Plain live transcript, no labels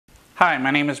Hi,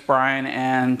 my name is Brian,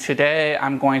 and today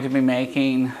I'm going to be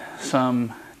making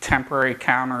some temporary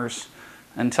counters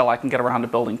until I can get around to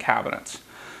building cabinets.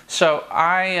 So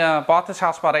I bought this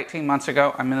house about 18 months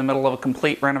ago. I'm in the middle of a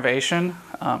complete renovation.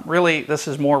 Really, this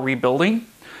is more rebuilding.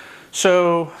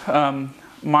 So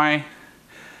my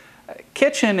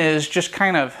kitchen is just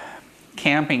kind of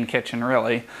camping kitchen,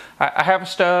 really. I have a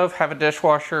stove, have a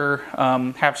dishwasher,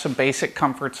 have some basic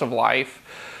comforts of life.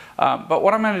 But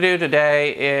what I'm going to do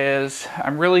today is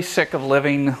I'm really sick of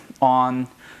living on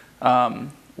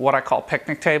what I call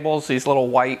picnic tables, these little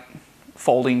white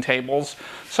folding tables.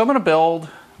 So I'm going to build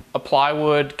a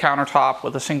plywood countertop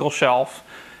with a single shelf,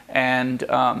 and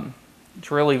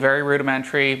it's really very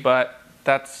rudimentary, but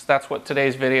that's what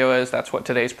today's video is. That's what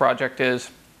today's project is.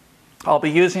 I'll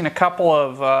be using a couple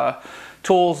of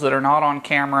tools that are not on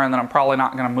camera and that I'm probably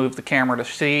not going to move the camera to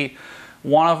see.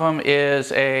 One of them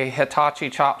is a Hitachi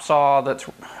chop saw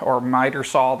or miter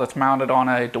saw that's mounted on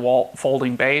a DeWalt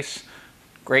folding base.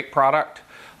 Great product.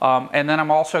 And then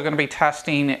I'm also going to be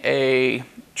testing a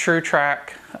True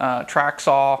Track track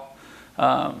saw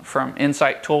from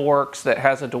Insight Toolworks that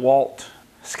has a DeWalt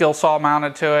skill saw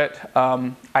mounted to it.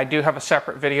 I do have a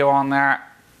separate video on that.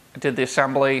 I did the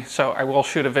assembly, so I will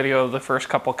shoot a video of the first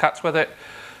couple cuts with it.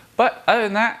 But other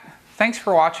than that, thanks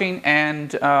for watching,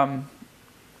 and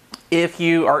if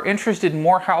you are interested in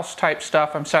more house type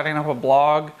stuff, I'm setting up a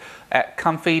blog at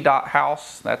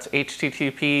comfy.house. That's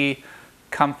http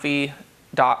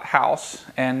comfy.house,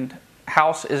 and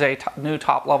house is a new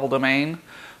top level domain.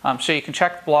 So you can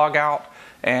check the blog out,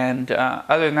 and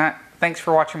other than that, thanks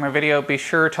for watching my video. Be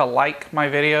sure to like my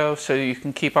video so you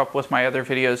can keep up with my other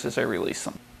videos as I release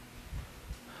them.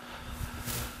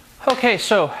 Okay,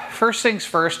 so first things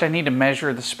first, I need to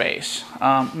measure the space.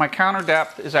 My counter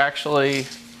depth is actually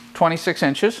 26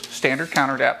 inches, standard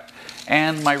counter depth,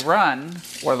 and my run,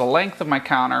 or the length of my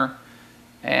counter,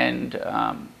 and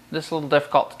this is a little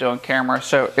difficult to do on camera,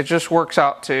 so it just works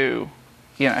out to,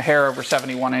 a hair over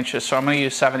 71 inches, so I'm going to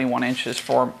use 71 inches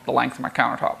for the length of my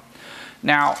countertop.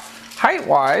 Now,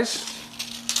 height-wise,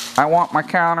 I want my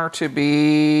counter to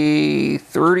be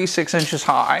 36 inches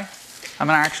high. I'm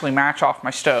going to actually match off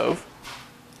my stove.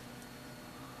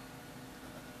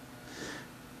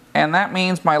 And that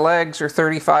means my legs are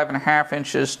 35.5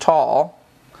 inches tall.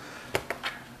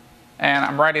 And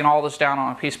I'm writing all this down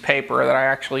on a piece of paper that I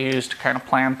actually use to kind of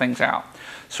plan things out.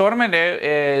 So what I'm going to do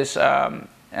is I'm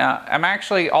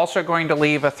actually also going to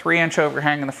leave a 3-inch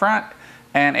overhang in the front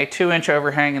and a 2-inch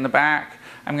overhang in the back.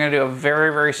 I'm going to do a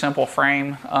very, very simple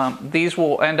frame. These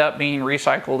will end up being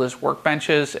recycled as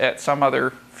workbenches at some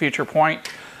other future point.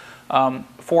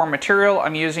 For material,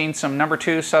 I'm using some No.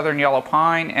 2 Southern Yellow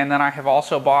Pine, and then I have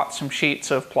also bought some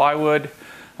sheets of plywood.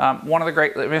 One of the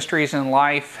great mysteries in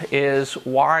life is,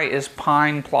 why is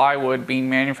pine plywood being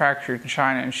manufactured in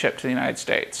China and shipped to the United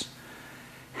States?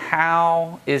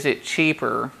 How is it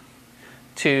cheaper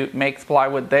to make the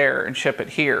plywood there and ship it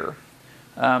here?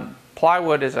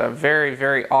 Plywood is a very,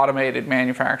 very automated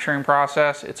manufacturing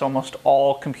process. It's almost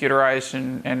all computerized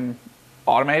and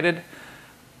automated.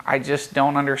 I just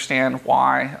don't understand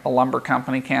why a lumber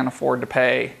company can't afford to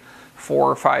pay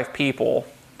 4 or 5 people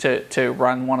to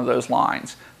run one of those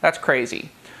lines. That's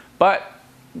crazy. But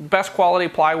best quality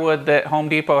plywood that Home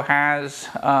Depot has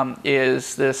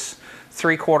is this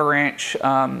 3/4 inch,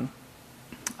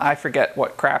 I forget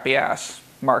what crappy ass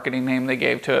marketing name they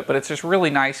gave to it, but it's this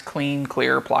really nice, clean,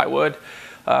 clear plywood.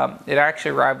 It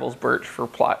actually rivals birch for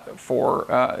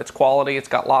its quality. It's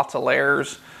got lots of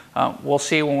layers. We'll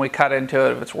see when we cut into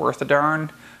it if it's worth a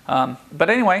darn. But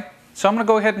anyway, so I'm going to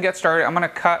go ahead and get started. I'm going to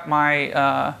cut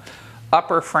my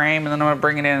upper frame, and then I'm going to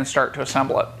bring it in and start to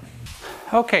assemble it.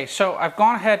 Okay, so I've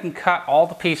gone ahead and cut all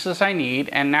the pieces I need,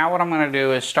 and now what I'm going to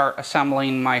do is start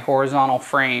assembling my horizontal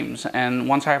frames. And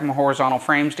once I have my horizontal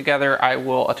frames together, I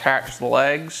will attach the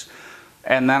legs,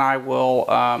 and then I will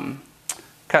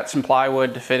cut some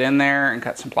plywood to fit in there, and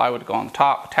cut some plywood to go on the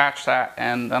top, attach that,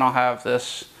 and then I'll have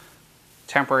this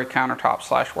temporary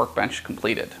countertop / workbench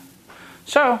completed.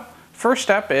 So first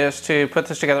step is to put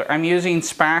this together. I'm using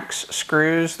Spax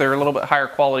screws. They're a little bit higher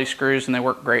quality screws, and they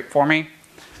work great for me.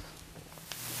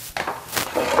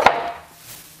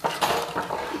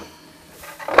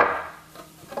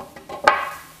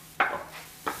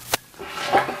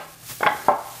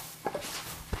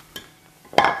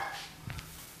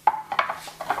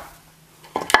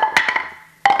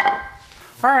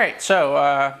 All right,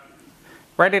 so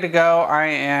ready to go. I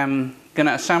am going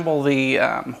to assemble the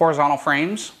horizontal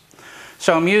frames.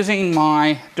 So I'm using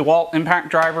my DeWalt impact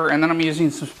driver, and then I'm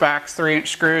using some Spax 3-inch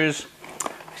screws.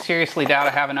 I seriously doubt I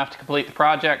have enough to complete the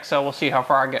project, so we'll see how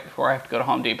far I get before I have to go to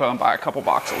Home Depot and buy a couple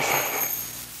boxes.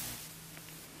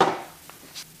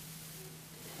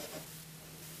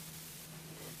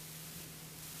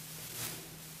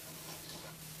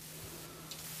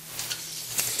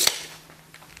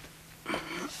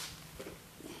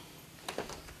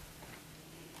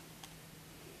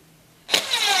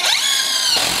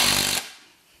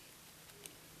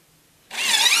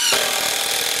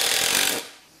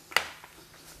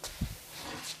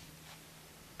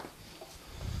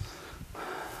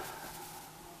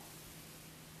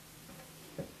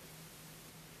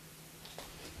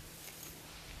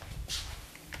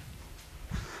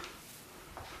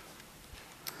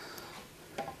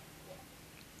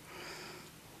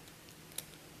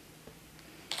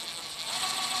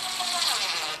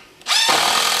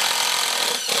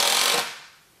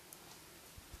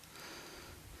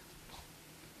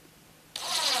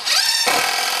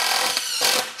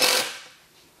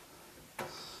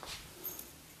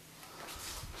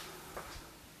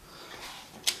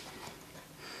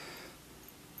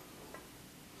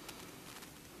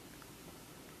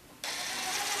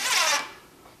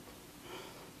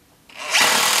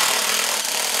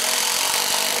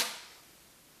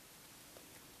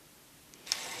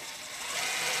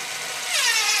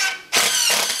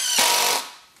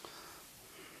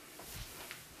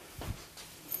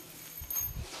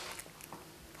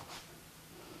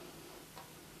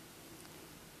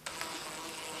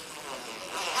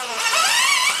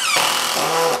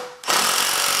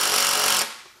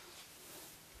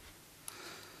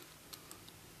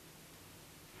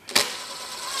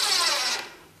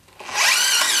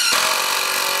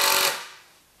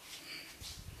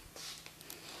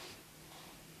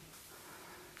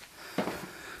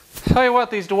 Tell you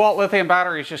what, these DeWalt lithium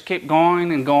batteries just keep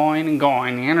going and going and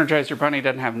going. The Energizer Bunny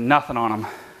doesn't have nothing on them.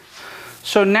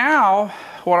 So now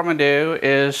what I'm going to do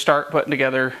is start putting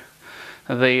together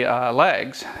the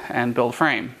legs and build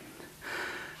frame.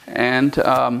 And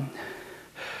now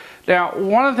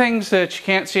one of the things that you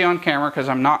can't see on camera, because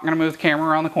I'm not going to move the camera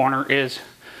around the corner, is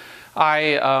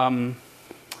I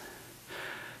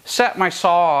set my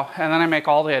saw and then I make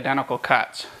all the identical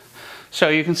cuts. So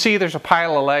you can see there's a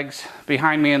pile of legs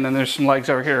behind me and then there's some legs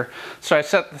over here. So I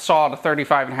set the saw to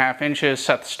 35.5 inches,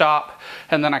 set the stop,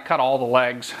 and then I cut all the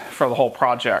legs for the whole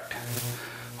project.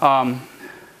 Alright,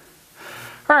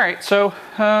 so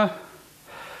I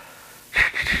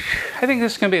think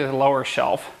this is going to be the lower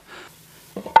shelf.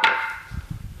 Now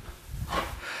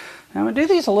I'm going to do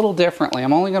these a little differently.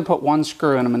 I'm only going to put one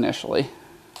screw in them initially.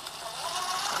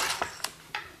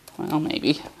 Well,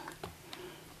 maybe.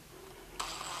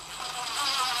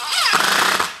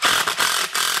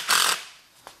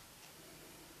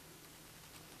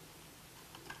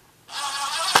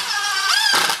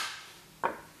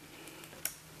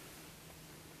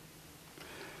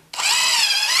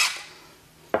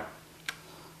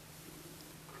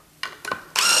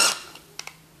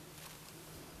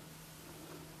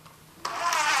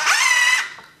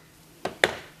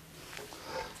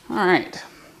 All right,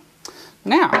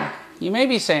 now you may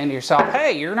be saying to yourself,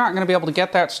 hey, you're not going to be able to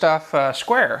get that stuff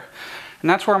square. And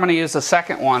that's where I'm going to use the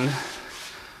second one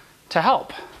to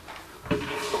help.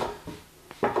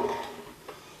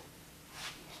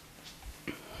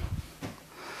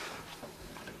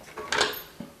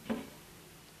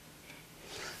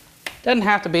 Doesn't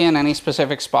have to be in any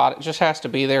specific spot, it just has to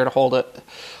be there to hold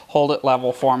it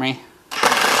level for me.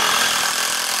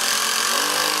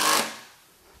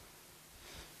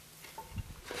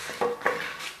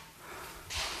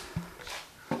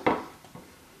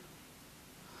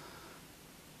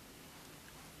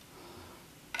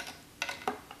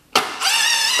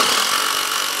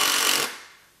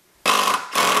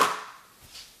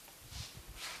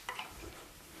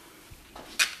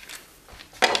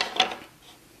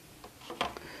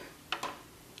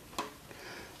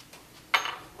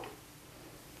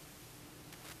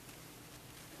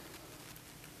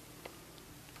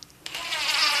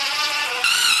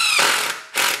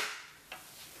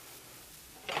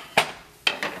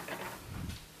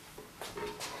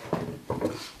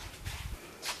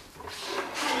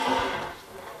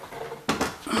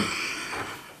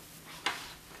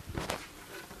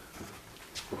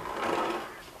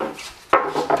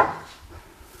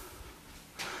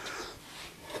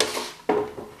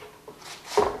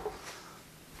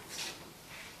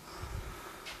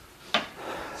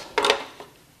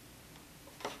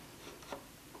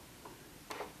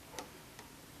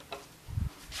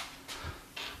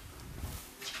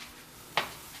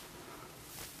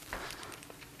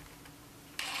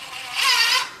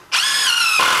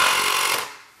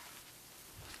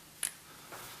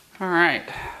 Alright,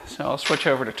 so I'll switch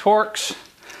over to Torx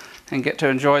and get to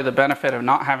enjoy the benefit of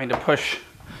not having to push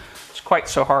quite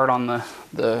so hard on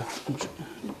the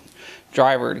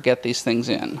driver to get these things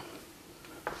in.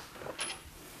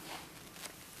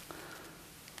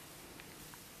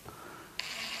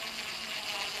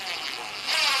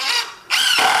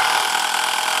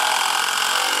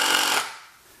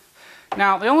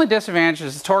 Now, the only disadvantage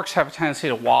is the Torx have a tendency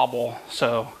to wobble,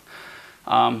 so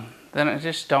then it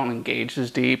just don't engage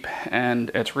as deep,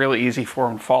 and it's really easy for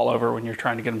them to fall over when you're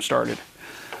trying to get them started.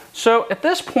 So at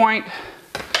this point,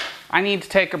 I need to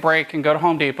take a break and go to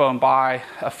Home Depot and buy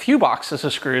a few boxes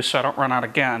of screws so I don't run out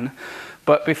again.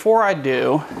 But before I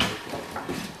do,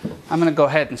 I'm going to go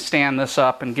ahead and stand this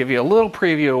up and give you a little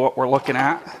preview of what we're looking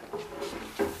at.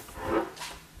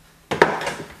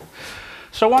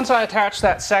 So once I attach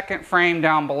that second frame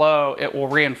down below, it will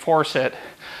reinforce it,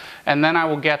 and then I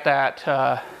will get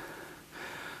that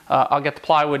I'll get the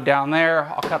plywood down there.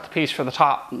 I'll cut the piece for the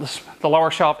top. The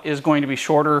lower shelf is going to be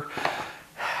shorter.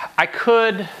 I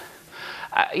could,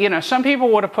 you know, some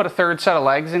people would have put a third set of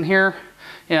legs in here.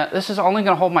 You know, this is only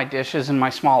going to hold my dishes and my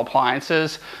small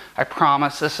appliances. I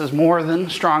promise this is more than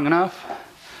strong enough.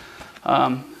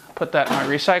 Put that in my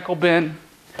recycle bin.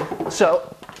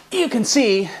 So you can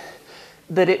see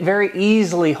that it very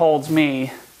easily holds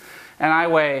me, and I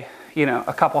weigh, you know,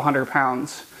 a couple 100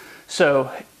 pounds. So,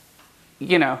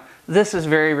 you know, this is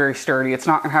very, very sturdy. It's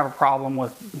not going to have a problem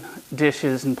with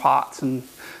dishes and pots and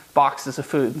boxes of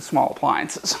food and small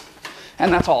appliances.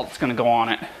 And that's all that's going to go on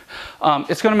it.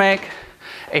 It's going to make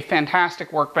a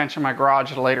fantastic workbench in my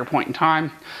garage at a later point in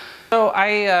time. So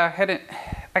I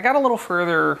got a little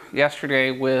further yesterday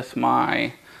with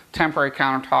my temporary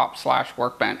countertop slash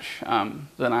workbench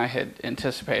than I had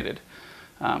anticipated.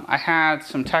 I had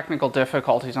some technical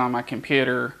difficulties on my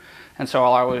computer, and so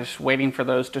while I was waiting for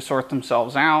those to sort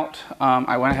themselves out,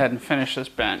 I went ahead and finished this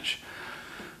bench.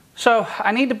 So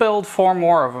I need to build 4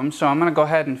 more of them, so I'm going to go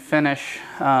ahead and finish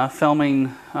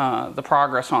filming the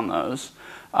progress on those.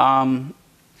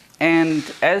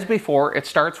 And as before, it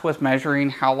starts with measuring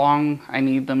how long I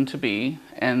need them to be,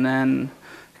 and then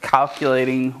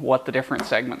calculating what the different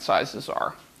segment sizes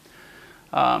are.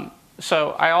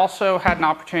 So I also had an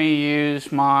opportunity to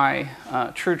use my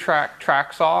TrueTrack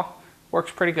track saw.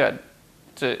 Works pretty good.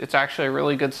 It's actually a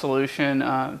really good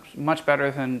solution, much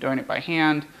better than doing it by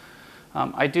hand.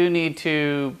 I do need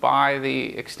to buy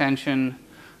the extension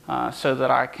so that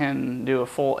I can do a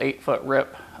full 8-foot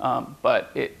rip,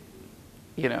 but it,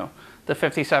 you know, the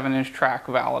 57-inch track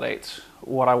validates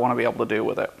what I want to be able to do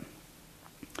with it.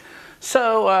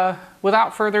 So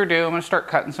without further ado, I'm going to start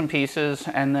cutting some pieces,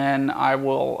 and then I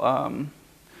will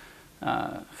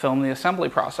film the assembly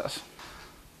process.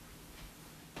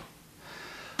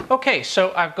 Okay,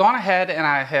 so I've gone ahead and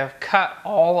I have cut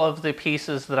all of the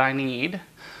pieces that I need.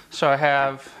 So I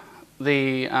have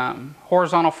the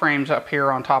horizontal frames up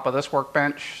here on top of this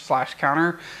workbench /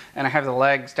 counter, and I have the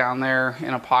legs down there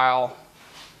in a pile.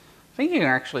 I think you can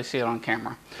actually see it on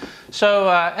camera. So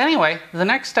anyway, the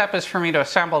next step is for me to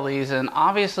assemble these, and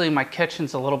obviously my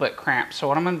kitchen's a little bit cramped. So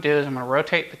what I'm going to do is I'm going to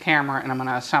rotate the camera and I'm going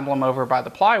to assemble them over by the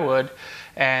plywood,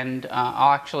 and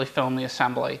I'll actually film the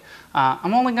assembly.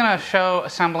 I'm only going to show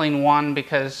assembling one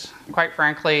because, quite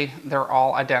frankly, they're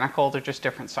all identical. They're just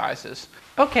different sizes.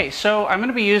 Okay, so I'm going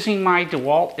to be using my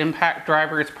DeWalt impact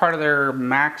driver. It's part of their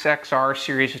Max XR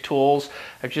series of tools.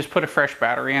 I've just put a fresh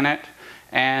battery in it,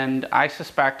 and I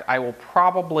suspect I will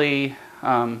probably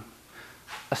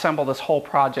assemble this whole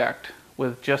project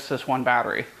with just this one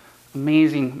battery.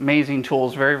 Amazing, amazing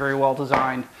tools, very, very well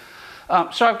designed.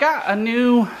 So I've got a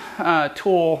new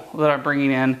tool that I'm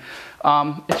bringing in.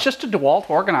 It's just a DeWalt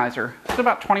organizer. It's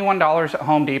about $21 at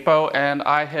Home Depot, and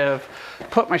I have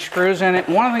put my screws in it.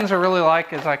 One of the things I really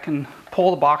like is I can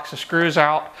pull the box of screws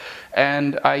out,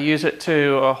 and I use it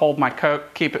to hold my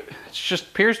Coke, keep it, it just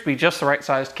appears to be just the right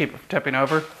size to keep it from tipping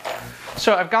over.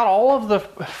 So I've got all of the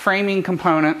framing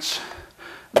components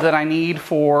that I need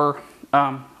for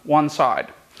one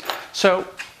side. So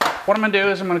what I'm going to do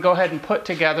is I'm going to go ahead and put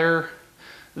together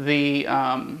the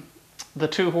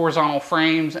 2 horizontal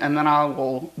frames, and then I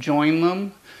will join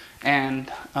them, and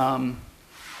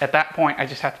at that point I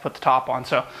just have to put the top on.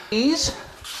 So these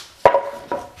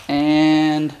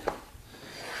and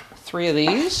 3 of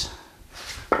these.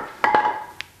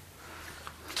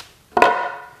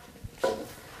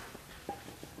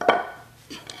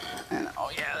 And oh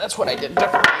yeah, that's what I did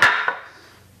differently.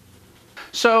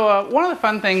 So one of the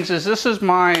fun things is this is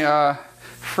my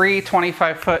free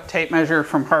 25-foot tape measure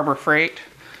from Harbor Freight.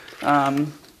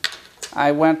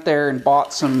 I went there and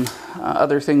bought some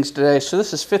other things today. So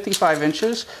this is 55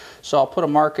 inches. So I'll put a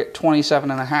mark at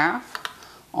 27.5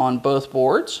 on both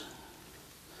boards.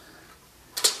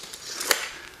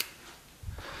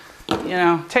 You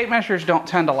know, tape measures don't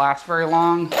tend to last very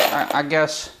long. I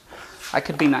guess I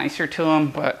could be nicer to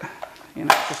them, but you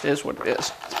know, it just is what it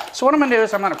is. So what I'm going to do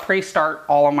is I'm going to pre-start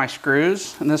all of my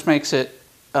screws, and this makes it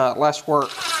less work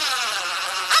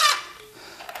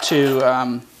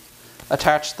to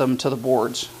attach them to the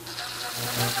boards.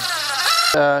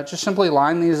 Just simply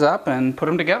line these up and put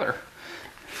them together.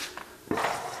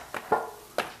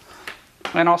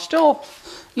 And I'll still,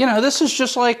 you know, this is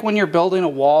just like when you're building a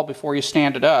wall before you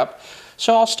stand it up.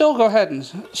 So I'll still go ahead and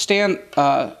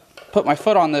put my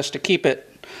foot on this to keep it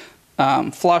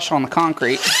flush on the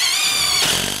concrete.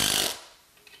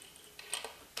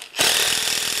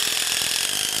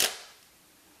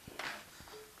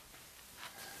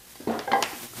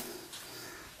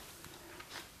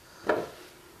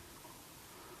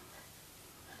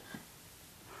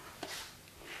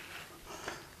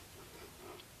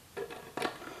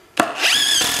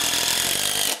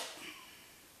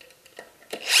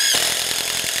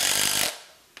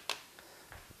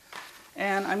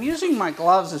 And I'm using my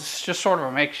gloves as just sort of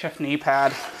a makeshift knee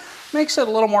pad. Makes it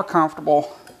a little more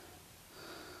comfortable.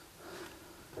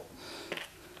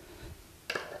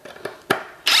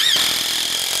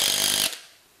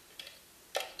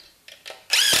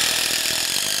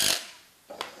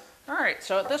 Alright,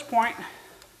 so at this point,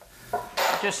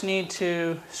 I just need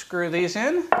to screw these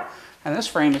in, and this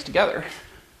frame is together.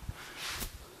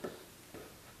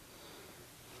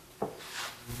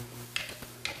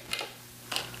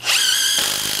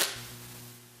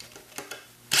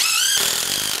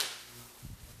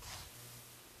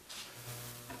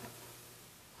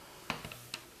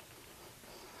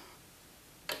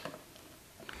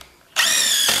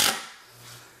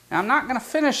 Now I'm not going to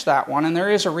finish that one, and there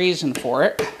is a reason for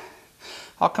it.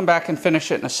 I'll come back and finish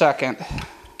it in a second.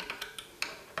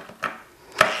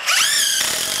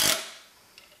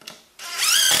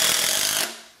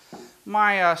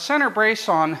 My center brace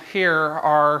on here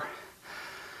are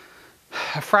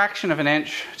a fraction of an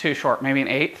inch too short, maybe an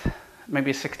eighth,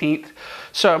 maybe a 16th.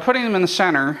 So I'm putting them in the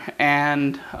center,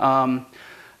 and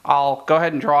I'll go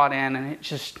ahead and draw it in, and it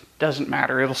just doesn't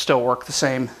matter. It'll still work the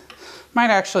same. Might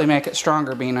actually make it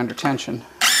stronger being under tension.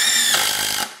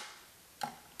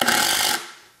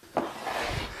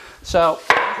 So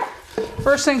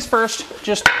first things first,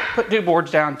 just put two boards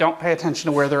down. Don't pay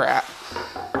attention to where they're at.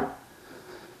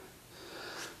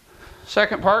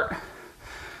 Second part,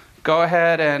 go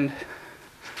ahead and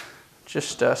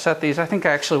just set these. I think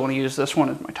I actually want to use this one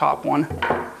as my top one.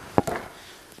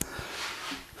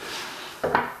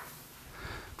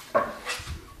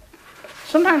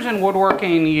 Sometimes in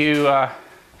woodworking you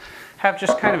have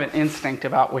just kind of an instinct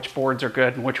about which boards are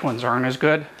good and which ones aren't as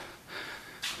good.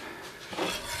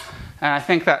 And I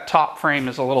think that top frame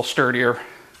is a little sturdier.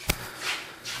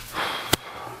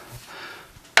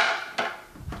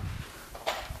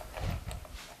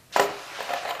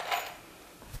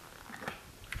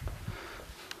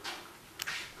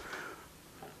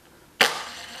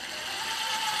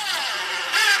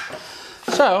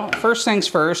 So, first things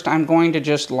first, I'm going to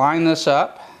just line this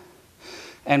up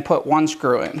and put one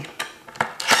screw in.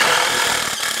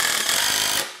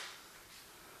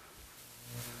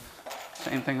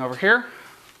 Same thing over here.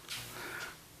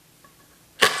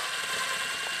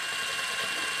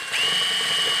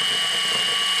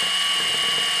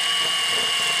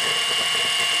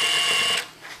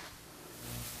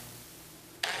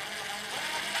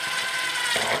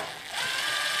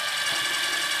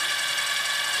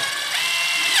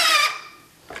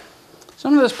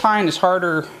 Some of this pine is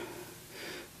harder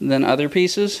than other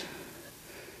pieces,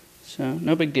 so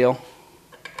no big deal.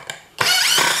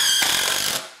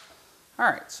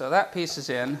 Alright, so that piece is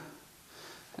in,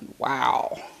 and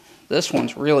wow, this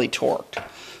one's really torqued.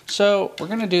 So we're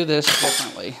going to do this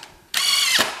differently.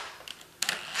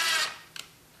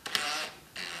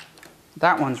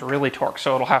 That one's really torqued,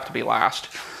 so it'll have to be last.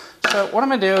 So what I'm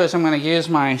going to do is I'm going to use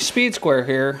my speed square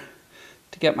here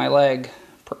to get my leg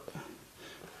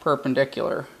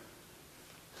perpendicular.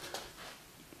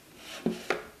 And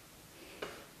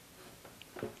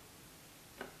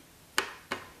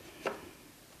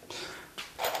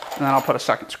then I'll put a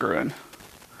second screw in.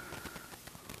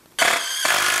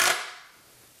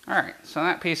 Alright, so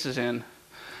that piece is in.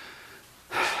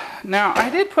 Now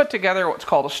I did put together what's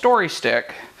called a story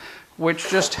stick, which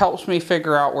just helps me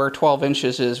figure out where 12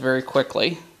 inches is very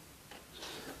quickly.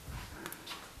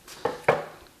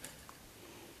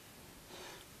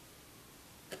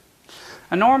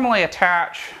 I normally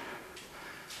attach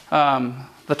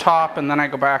the top and then I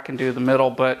go back and do the middle,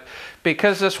 but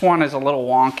because this one is a little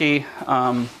wonky,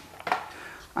 I'm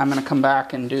going to come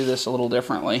back and do this a little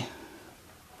differently.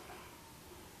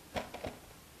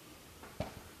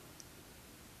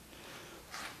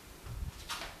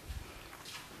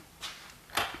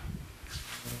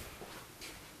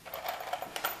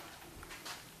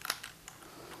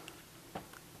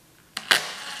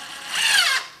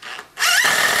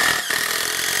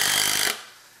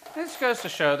 This goes to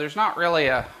show there's not really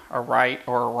a right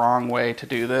or a wrong way to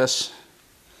do this.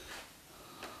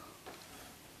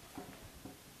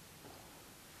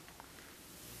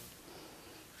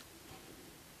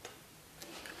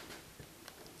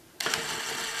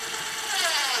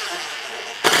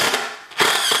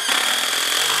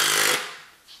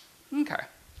 Okay,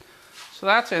 so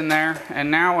that's in there,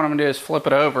 and now what I'm going to do is flip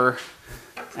it over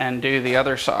and do the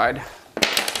other side.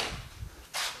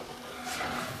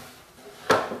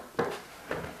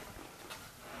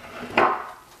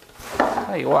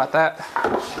 Tell you what, that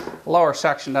lower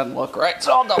section doesn't look right,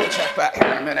 so I'll double check that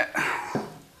here in a minute.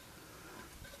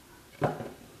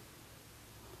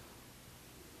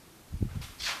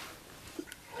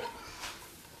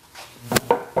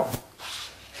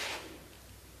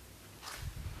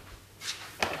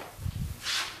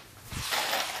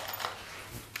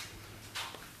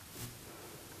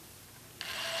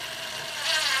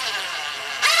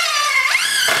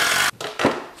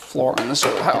 Floor in this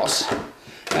old house.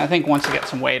 And I think once you get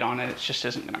some weight on it, it just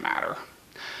isn't going to matter.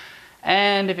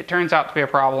 And if it turns out to be a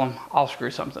problem, I'll screw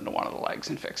something to one of the legs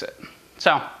and fix it.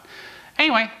 So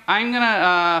anyway, I'm going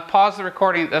to pause the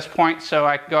recording at this point so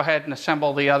I can go ahead and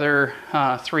assemble the other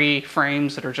 3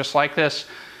 frames that are just like this.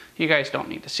 You guys don't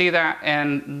need to see that.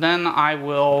 And then I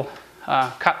will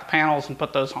cut the panels and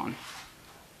put those on.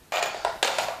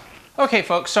 Okay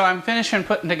folks, so I'm finishing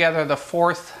putting together the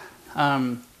 4th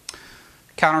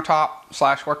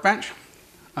countertop / workbench.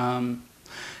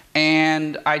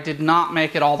 And I did not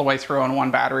make it all the way through on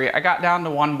one battery. I got down to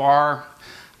 1 bar.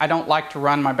 I don't like to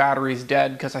run my batteries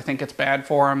dead because I think it's bad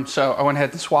for them, so I went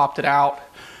ahead and swapped it out.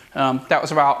 That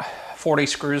was about 40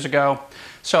 screws ago.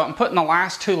 So I'm putting the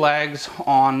last 2 legs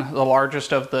on the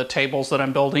largest of the tables that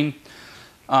I'm building.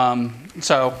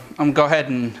 So I'm gonna go ahead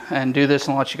and do this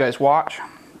and let you guys watch.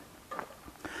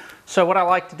 So what I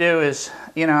like to do is,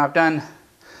 you know,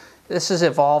 this has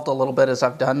evolved a little bit as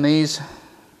I've done these.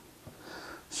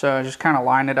 So I just kind of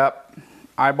line it up,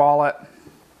 eyeball it.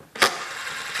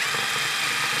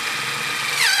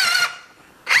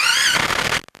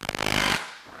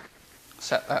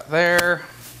 Set that there.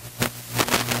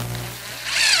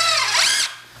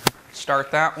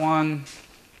 Start that one.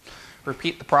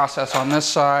 Repeat the process on this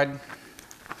side.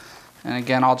 And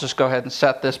again, I'll just go ahead and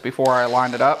set this before I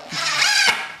line it up.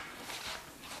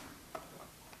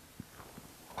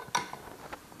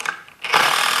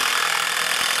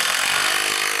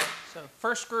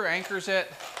 First screw anchors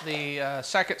it. The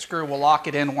second screw will lock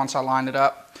it in once I line it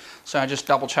up. So I just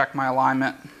double check my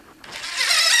alignment.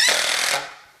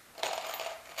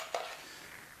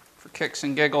 For kicks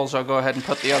and giggles, I'll go ahead and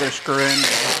put the other screw in.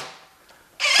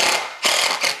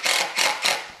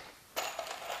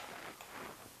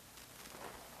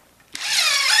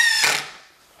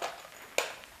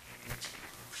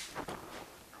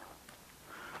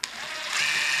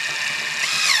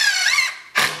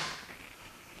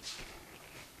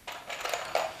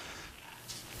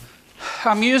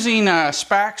 I'm using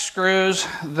SPAC screws.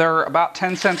 They're about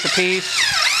 10 cents a piece.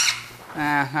 No,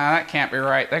 that can't be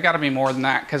right. They got to be more than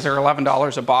that because they're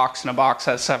 $11 a box and a box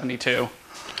has 72.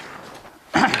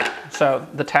 So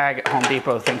the tag at Home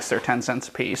Depot thinks they're 10 cents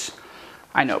a piece.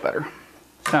 I know better.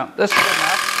 So this is good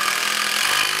enough.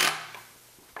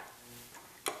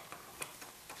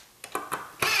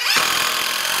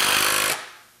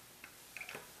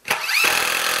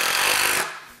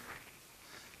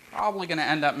 Probably going to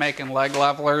end up making leg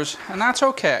levelers, and that's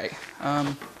okay.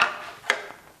 Can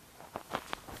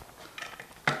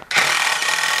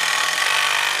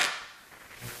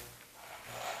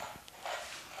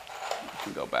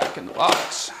go back in the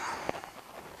box.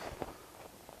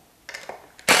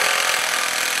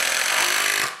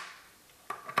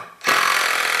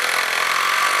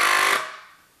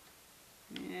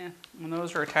 Yeah, and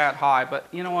those are a tad high, but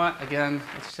you know what? Again,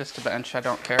 it's just a bench. I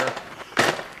don't care.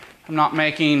 I'm not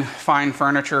making fine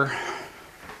furniture.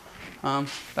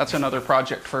 That's another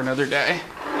project for another day.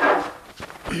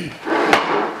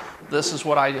 This is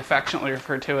what I affectionately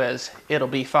refer to as it'll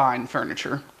be fine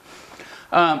furniture.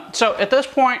 So at this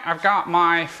point, I've got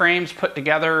my frames put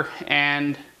together,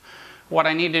 and what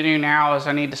I need to do now is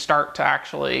I need to start to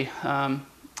actually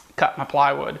cut my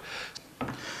plywood.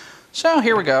 So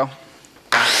here we go.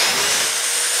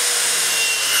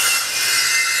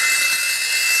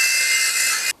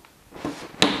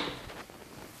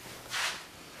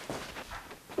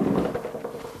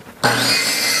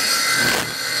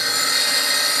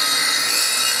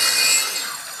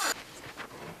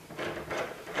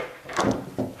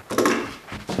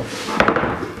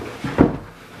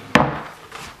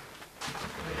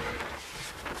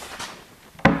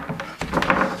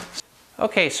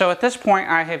 Okay, so at this point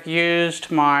I have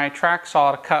used my track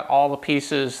saw to cut all the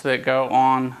pieces that go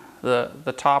on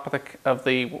the top of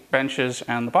the benches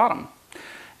and the bottom.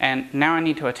 And now I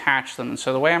need to attach them. And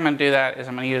so the way I'm going to do that is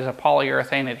I'm going to use a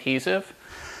polyurethane adhesive.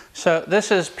 So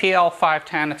this is PL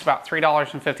 510. It's about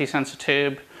 $3.50 a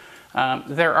tube.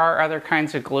 There are other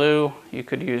kinds of glue. You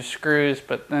could use screws,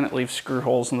 but then it leaves screw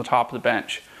holes in the top of the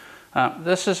bench.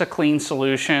 This is a clean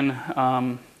solution.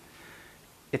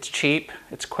 It's cheap,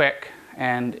 it's quick,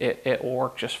 and it will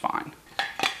work just fine.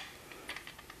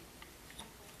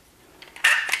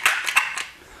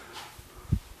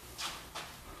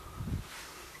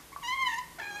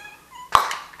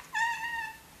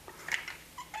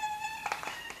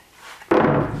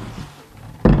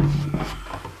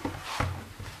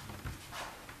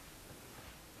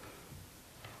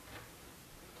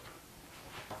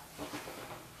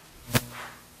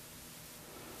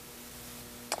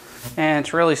 And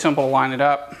it's really simple to line it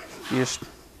up. You just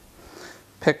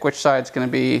pick which side's going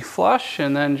to be flush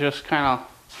and then just kind of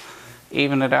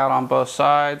even it out on both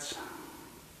sides.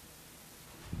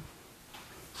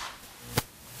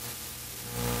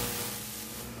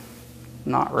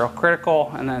 Not real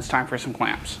critical, and then it's time for some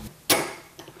clamps.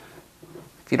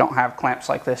 If you don't have clamps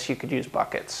like this, you could use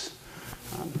buckets.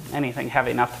 Anything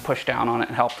heavy enough to push down on it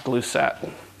and help the glue set.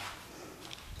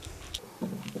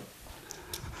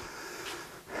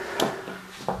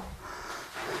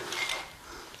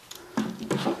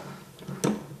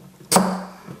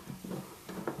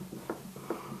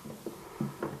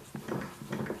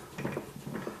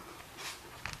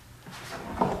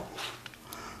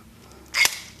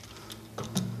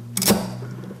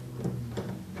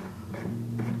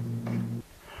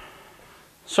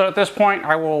 So at this point,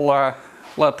 I will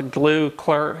let the glue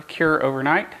cure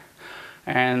overnight,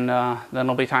 and then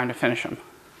it'll be time to finish them.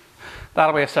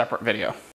 That'll be a separate video.